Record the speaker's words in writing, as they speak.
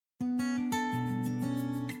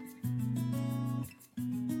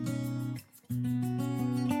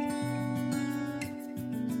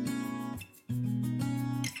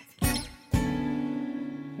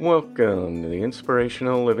Welcome to the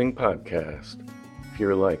Inspirational Living Podcast. If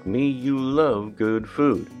you're like me, you love good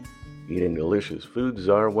food. Eating delicious foods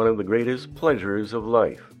are one of the greatest pleasures of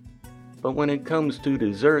life. But when it comes to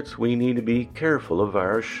desserts, we need to be careful of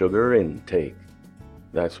our sugar intake.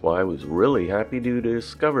 That's why I was really happy to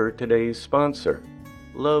discover today's sponsor,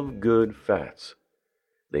 Love Good Fats.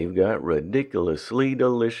 They've got ridiculously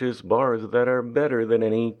delicious bars that are better than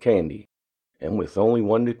any candy, and with only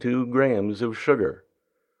 1 to 2 grams of sugar.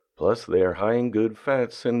 Plus, they are high in good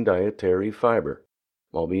fats and dietary fiber,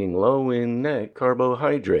 while being low in net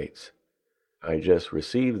carbohydrates. I just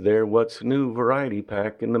received their What's New variety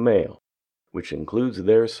pack in the mail, which includes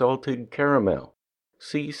their salted caramel,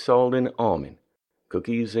 sea salt and almond,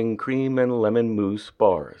 cookies and cream and lemon mousse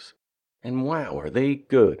bars. And wow, are they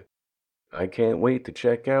good! I can't wait to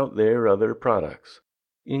check out their other products,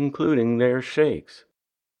 including their shakes.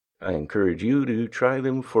 I encourage you to try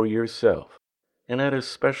them for yourself, and at a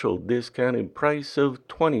special discounted price of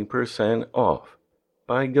 20% off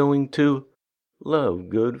by going to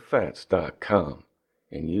lovegoodfats.com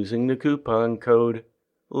and using the coupon code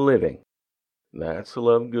LIVING. That's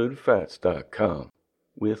lovegoodfats.com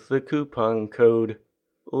with the coupon code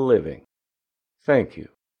LIVING. Thank you.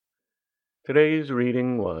 Today's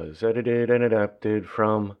reading was edited and adapted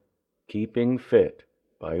from Keeping Fit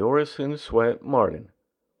by Orison Swett Marden,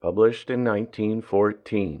 published in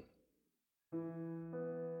 1914.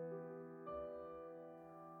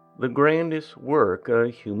 The grandest work a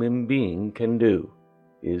human being can do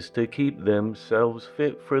is to keep themselves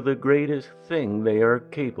fit for the greatest thing they are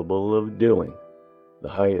capable of doing, the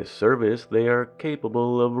highest service they are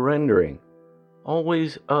capable of rendering,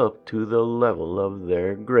 always up to the level of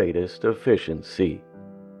their greatest efficiency.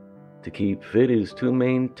 To keep fit is to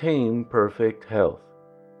maintain perfect health,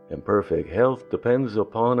 and perfect health depends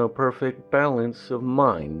upon a perfect balance of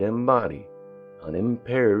mind and body,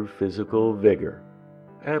 unimpaired physical vigor,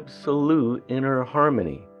 absolute inner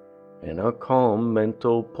harmony, and a calm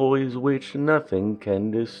mental poise which nothing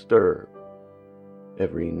can disturb.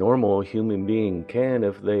 Every normal human being can,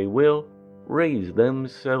 if they will, raise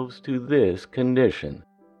themselves to this condition.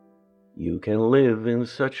 You can live in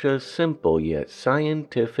such a simple yet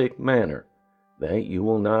scientific manner that you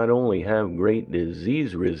will not only have great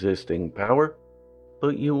disease-resisting power,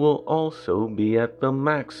 but you will also be at the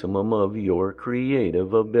maximum of your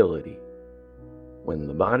creative ability. When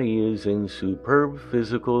the body is in superb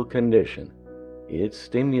physical condition, it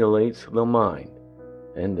stimulates the mind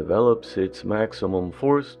and develops its maximum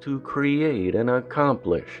force to create and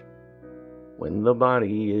accomplish. When the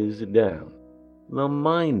body is down, the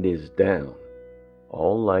mind is down.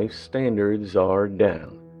 All life standards are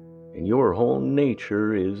down, and your whole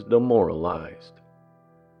nature is demoralized.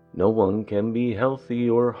 No one can be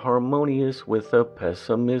healthy or harmonious with a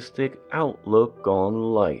pessimistic outlook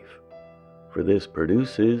on life, for this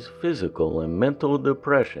produces physical and mental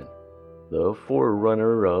depression, the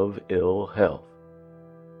forerunner of ill health.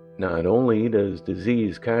 Not only does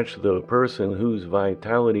disease catch the person whose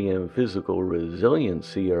vitality and physical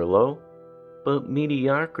resiliency are low, but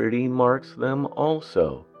mediocrity marks them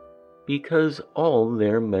also, because all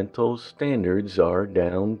their mental standards are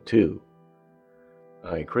down too.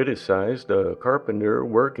 I criticized a carpenter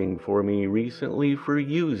working for me recently for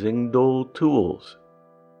using dull tools.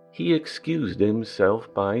 He excused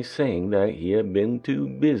himself by saying that he had been too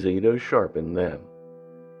busy to sharpen them.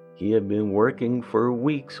 He had been working for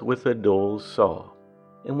weeks with a dull saw,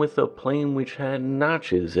 and with a plane which had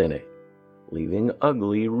notches in it, leaving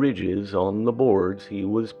ugly ridges on the boards he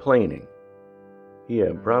was planing. He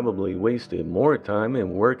had probably wasted more time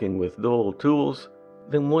in working with dull tools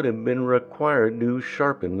than would have been required to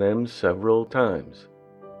sharpen them several times,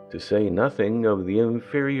 to say nothing of the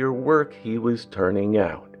inferior work he was turning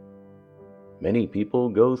out. Many people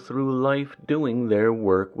go through life doing their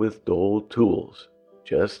work with dull tools,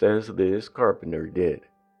 just as this carpenter did.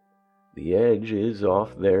 The edge is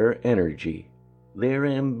off their energy, their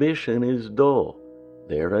ambition is dull,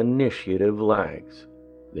 their initiative lags,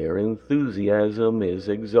 their enthusiasm is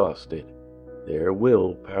exhausted, their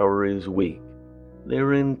willpower is weak,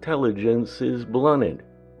 their intelligence is blunted.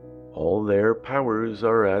 All their powers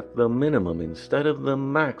are at the minimum instead of the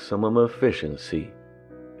maximum efficiency,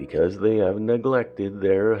 because they have neglected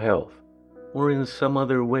their health, or in some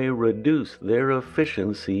other way reduced their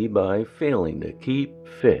efficiency by failing to keep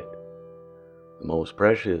fit. The most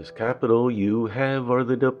precious capital you have are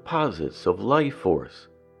the deposits of life force,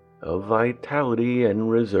 of vitality and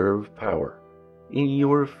reserve power, in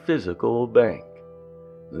your physical bank.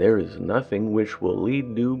 There is nothing which will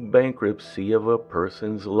lead to bankruptcy of a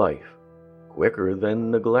person's life quicker than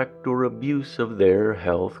neglect or abuse of their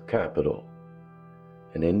health capital.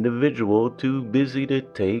 An individual too busy to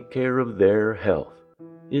take care of their health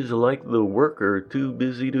is like the worker too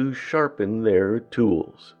busy to sharpen their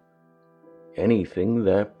tools. Anything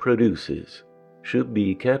that produces should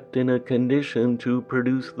be kept in a condition to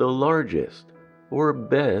produce the largest or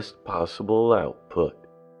best possible output.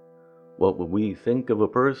 What would we think of a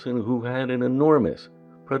person who had an enormous,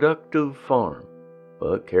 productive farm,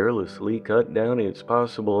 but carelessly cut down its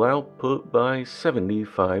possible output by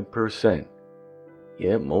 75%?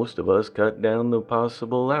 Yet most of us cut down the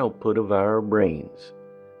possible output of our brains,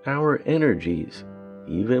 our energies,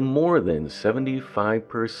 even more than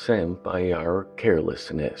 75% by our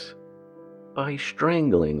carelessness, by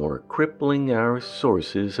strangling or crippling our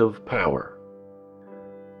sources of power.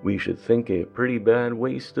 We should think it a pretty bad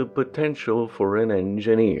waste of potential for an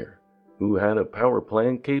engineer who had a power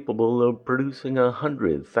plant capable of producing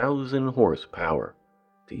 100,000 horsepower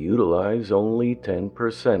to utilize only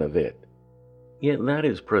 10% of it. Yet that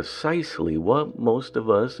is precisely what most of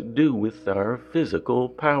us do with our physical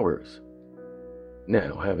powers.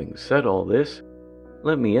 Now, having said all this,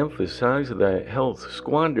 let me emphasize that health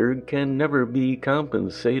squandered can never be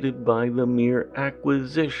compensated by the mere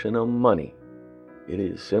acquisition of money. It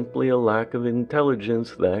is simply a lack of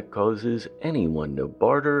intelligence that causes anyone to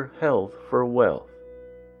barter health for wealth.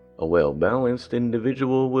 A well-balanced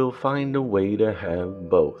individual will find a way to have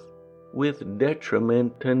both, with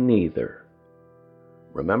detriment to neither.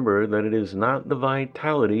 Remember that it is not the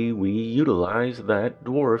vitality we utilize that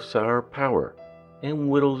dwarfs our power and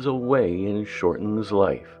whittles away and shortens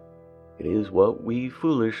life. It is what we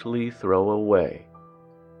foolishly throw away.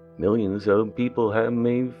 Millions of people have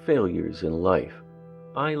made failures in life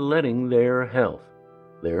by letting their health,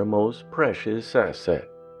 their most precious asset,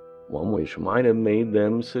 one which might have made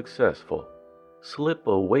them successful, slip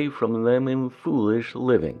away from them in foolish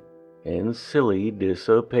living and silly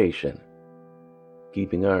dissipation.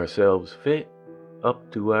 Keeping ourselves fit,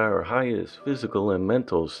 up to our highest physical and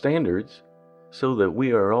mental standards, so that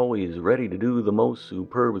we are always ready to do the most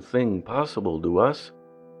superb thing possible to us,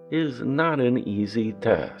 is not an easy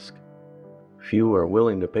task. Few are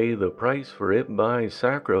willing to pay the price for it by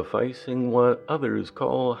sacrificing what others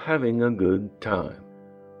call having a good time,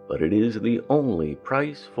 but it is the only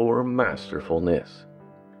price for masterfulness,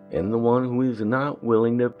 and the one who is not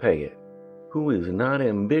willing to pay it, who is not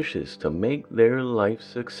ambitious to make their life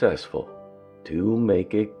successful, to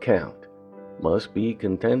make it count, must be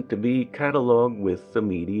content to be catalogued with the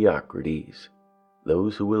mediocrities,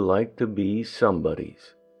 those who would like to be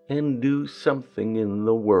somebodies and do something in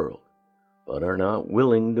the world, but are not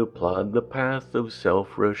willing to plod the path of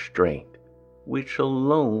self-restraint, which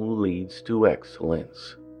alone leads to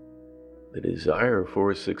excellence. The desire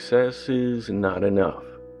for success is not enough.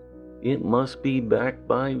 It must be backed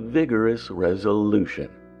by vigorous resolution,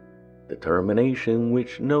 determination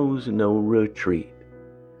which knows no retreat.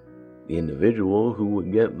 The individual who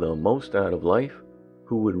would get the most out of life,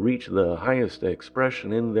 who would reach the highest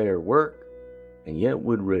expression in their work, and yet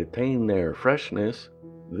would retain their freshness,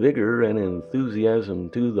 vigor, and enthusiasm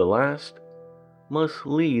to the last, must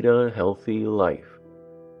lead a healthy life.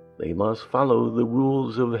 They must follow the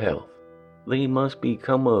rules of health. They must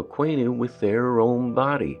become acquainted with their own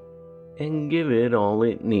body and give it all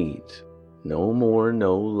it needs, no more,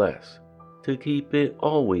 no less, to keep it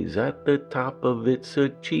always at the top of its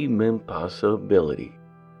achievement possibility.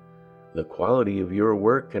 The quality of your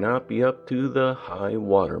work cannot be up to the high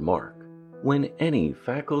water mark when any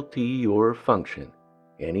faculty or function,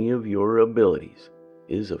 any of your abilities,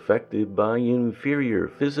 is affected by inferior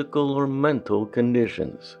physical or mental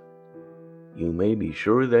conditions. You may be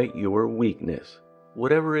sure that your weakness,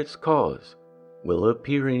 whatever its cause, will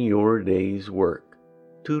appear in your day's work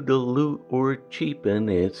to dilute or cheapen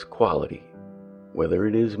its quality, whether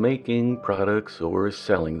it is making products or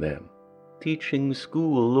selling them, teaching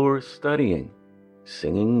school or studying,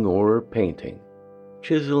 singing or painting,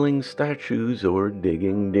 chiseling statues or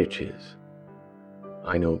digging ditches.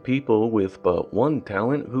 I know people with but one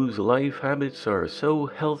talent whose life habits are so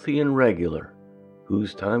healthy and regular,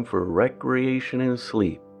 whose time for recreation and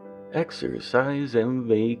sleep, exercise and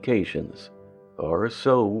vacations are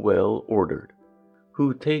so well ordered,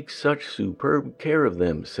 who take such superb care of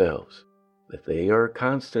themselves that they are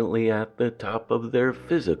constantly at the top of their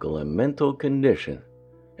physical and mental condition,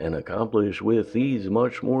 and accomplish with ease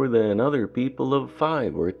much more than other people of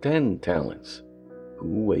 5 or 10 talents,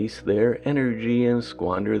 who waste their energy and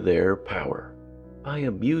squander their power by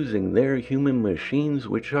abusing their human machines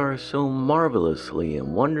which are so marvelously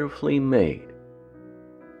and wonderfully made.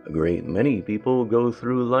 A great many people go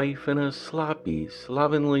through life in a sloppy,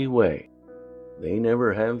 slovenly way. They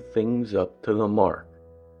never have things up to the mark.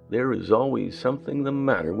 there is always something the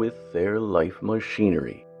matter with their life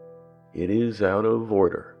machinery. It is out of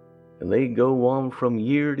order, and they go on from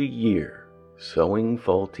year to year, sowing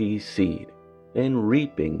faulty seed and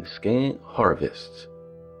reaping scant harvests.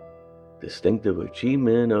 Distinctive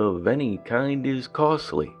achievement of any kind is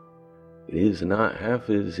costly. It is not half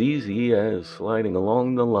as easy as sliding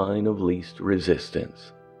along the line of least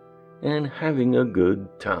resistance and having a good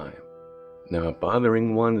time, not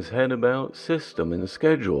bothering one's head about system and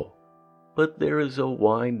schedule, but there is a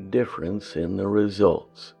wide difference in the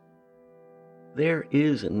results. There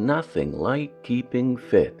is nothing like keeping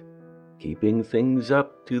fit, keeping things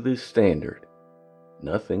up to the standard.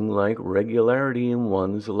 Nothing like regularity in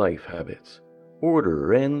one's life habits,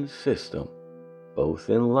 order and system, both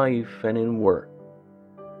in life and in work.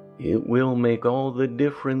 It will make all the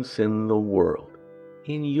difference in the world,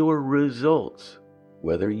 in your results,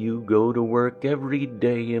 whether you go to work every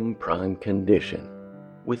day in prime condition,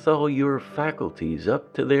 with all your faculties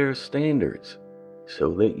up to their standards,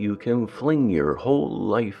 so that you can fling your whole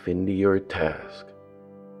life into your task.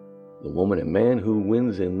 The woman and man who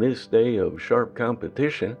wins in this day of sharp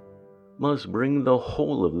competition must bring the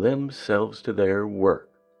whole of themselves to their work.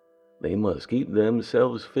 They must keep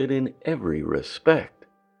themselves fit in every respect.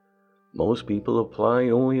 Most people apply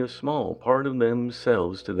only a small part of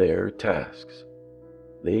themselves to their tasks.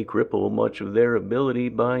 They cripple much of their ability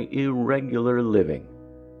by irregular living,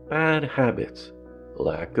 bad habits,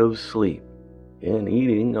 lack of sleep, and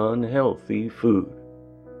eating unhealthy food.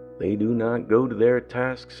 They do not go to their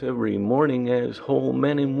tasks every morning as whole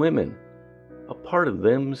men and women. A part of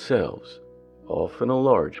themselves, often a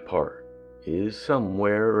large part, is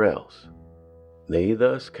somewhere else. They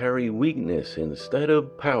thus carry weakness instead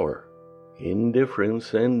of power,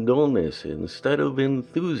 indifference and dullness instead of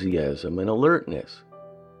enthusiasm and alertness,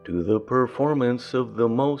 to the performance of the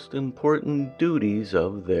most important duties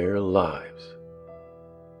of their lives.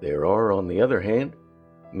 There are, on the other hand,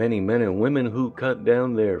 many men and women who cut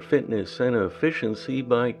down their fitness and efficiency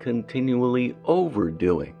by continually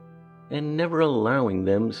overdoing and never allowing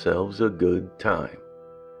themselves a good time.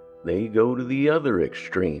 They go to the other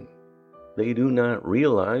extreme. They do not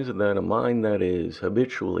realize that a mind that is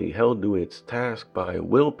habitually held to its task by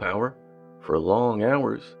willpower for long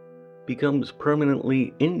hours becomes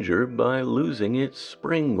permanently injured by losing its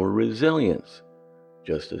spring or resilience,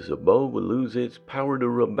 just as a bow would lose its power to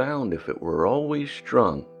rebound if it were always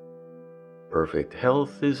strung. Perfect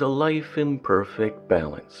health is a life in perfect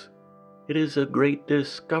balance. It is a great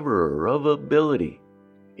discoverer of ability.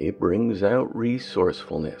 It brings out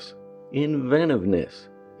resourcefulness, inventiveness,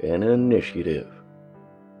 and initiative.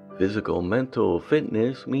 Physical mental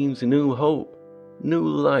fitness means new hope, new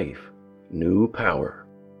life, new power.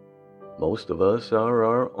 Most of us are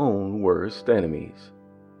our own worst enemies.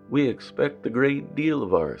 We expect a great deal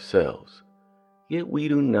of ourselves, yet we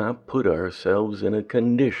do not put ourselves in a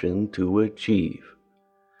condition to achieve.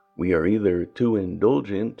 We are either too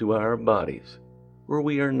indulgent to our bodies, or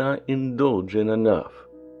we are not indulgent enough.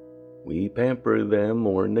 We pamper them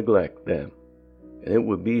or neglect them, and it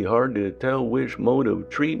would be hard to tell which mode of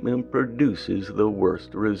treatment produces the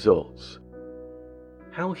worst results.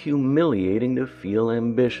 How humiliating to feel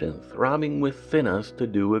ambition throbbing within us to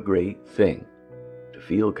do a great thing, to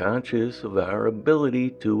feel conscious of our ability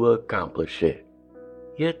to accomplish it,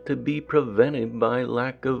 yet to be prevented by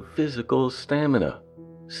lack of physical stamina,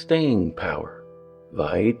 staying power,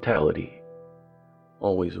 vitality.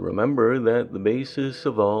 Always remember that the basis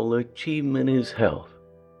of all achievement is health,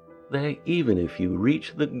 that even if you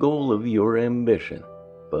reach the goal of your ambition,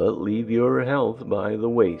 but leave your health by the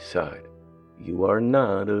wayside, you are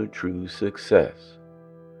not a true success.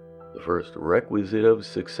 The first requisite of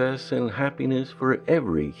success and happiness for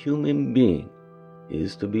every human being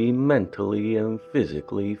is to be mentally and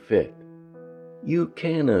physically fit. You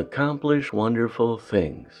can accomplish wonderful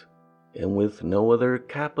things, and with no other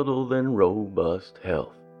capital than robust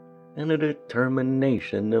health and a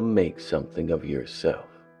determination to make something of yourself.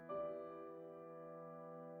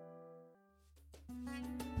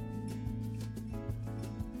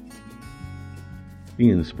 The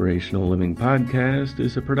Inspirational Living Podcast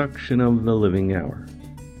is a production of The Living Hour.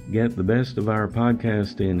 Get the best of our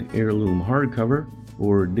podcast in heirloom hardcover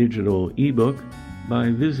or digital ebook by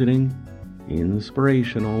visiting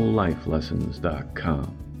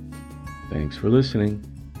inspirationallifelessons.com. Thanks for listening.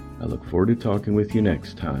 I look forward to talking with you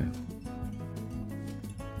next time.